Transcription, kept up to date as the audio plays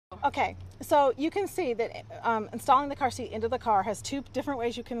Okay, so you can see that installing the car seat into the car has two different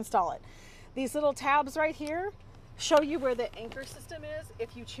ways you can install it. These little tabs right here show you where the anchor system is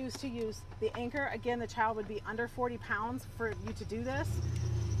if you choose to use the anchor. Again, the child would be under 40 pounds for you to do this.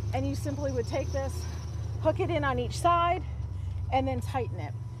 And you simply would take this, hook it in on each side, and then tighten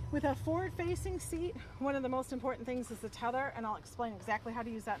it. With a forward-facing seat, one of the most important things is the tether, and I'll explain exactly how to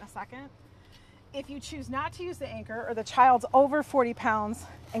use that in a second. If you choose not to use the anchor, or the child's over 40 pounds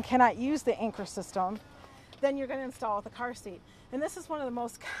and cannot use the anchor system, then you're going to install the car seat. And this is one of the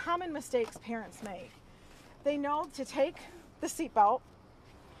most common mistakes parents make. They know to take the seat belt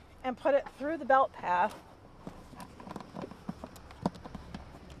and put it through the belt path.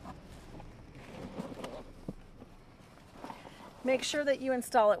 Make sure that you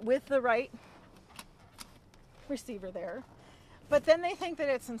install it with the right receiver there. But then they think that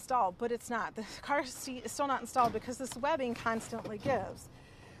it's installed, but it's not. The car seat is still not installed because this webbing constantly gives.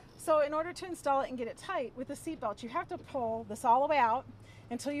 So in order to install it and get it tight with the seat belt, you have to pull this all the way out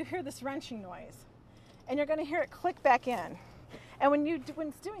until you hear this wrenching noise. And you're going to hear it click back in. And when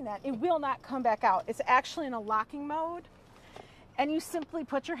it's doing that, it will not come back out. It's actually in a locking mode. And you simply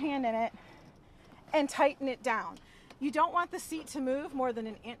put your hand in it and tighten it down. You don't want the seat to move more than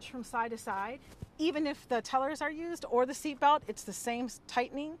an inch from side to side. Even if the tethers are used or the seat belt, it's the same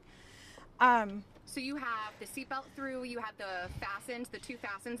tightening. So you have the seat belt through, you have the two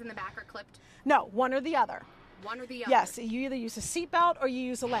fastens in the back are clipped? No, one or the other. One or the other? Yes, you either use a seat belt or you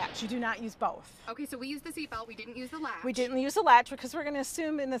use a latch. You do not use both. Okay, so we used the seat belt, we didn't use the latch. We didn't use the latch because we're going to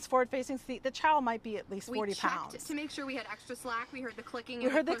assume in this forward-facing seat, the child might be at least 40 pounds. We checked to make sure we had extra slack. We heard the clicking. We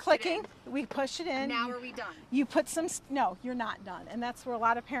heard the clicking. We pushed it in. Now are we done? You put some, no, you're not done. And that's where a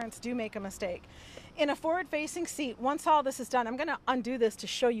lot of parents do make a mistake. In a forward-facing seat, once all this is done, I'm going to undo this to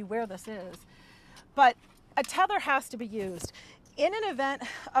show you where this is. But a tether has to be used. In an event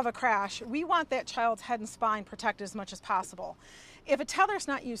of a crash, we want that child's head and spine protected as much as possible. If a tether is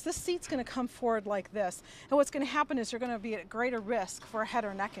not used, this seat's going to come forward like this. And what's going to happen is you're going to be at greater risk for a head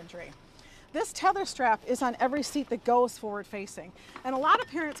or neck injury. This tether strap is on every seat that goes forward facing. And a lot of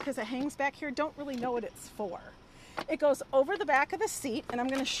parents, because it hangs back here, don't really know what it's for. It goes over the back of the seat, and I'm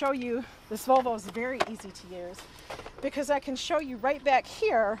going to show you, this Volvo is very easy to use because I can show you right back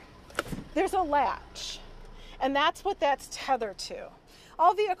here, there's a latch. And that's what that's tethered to.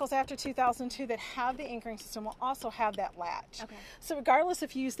 All vehicles after 2002 that have the anchoring system will also have that latch. Okay. So regardless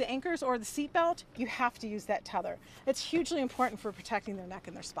if you use the anchors or the seat belt, you have to use that tether. It's hugely important for protecting their neck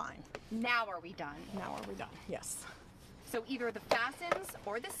and their spine. Now are we done? Now are we done? Yes. So either the fastens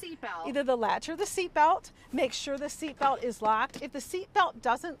or the seat belt. Either the latch or the seat belt. Make sure the seat belt is locked. If the seat belt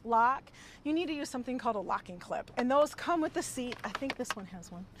doesn't lock, you need to use something called a locking clip. And those come with the seat. I think this one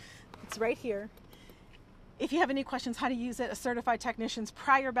has one. It's right here. If you have any questions how to use it, a certified technician's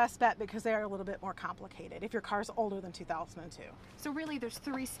probably your best bet because they are a little bit more complicated if your car's older than 2002. So really there's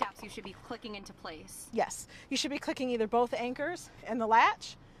 3 steps you should be clicking into place. Yes, you should be clicking either both anchors and the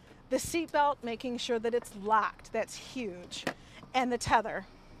latch, the seat belt, making sure that it's locked, that's huge, and the tether.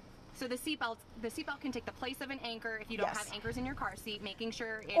 So the seat belt can take the place of an anchor if you don't have anchors in your car seat, making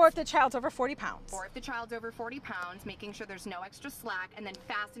sure it's... Or if the child's over 40 pounds. Or if the child's over 40 pounds, making sure there's no extra slack, and then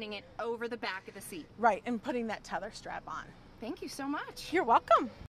fastening it over the back of the seat. Right, and putting that tether strap on. Thank you so much. You're welcome.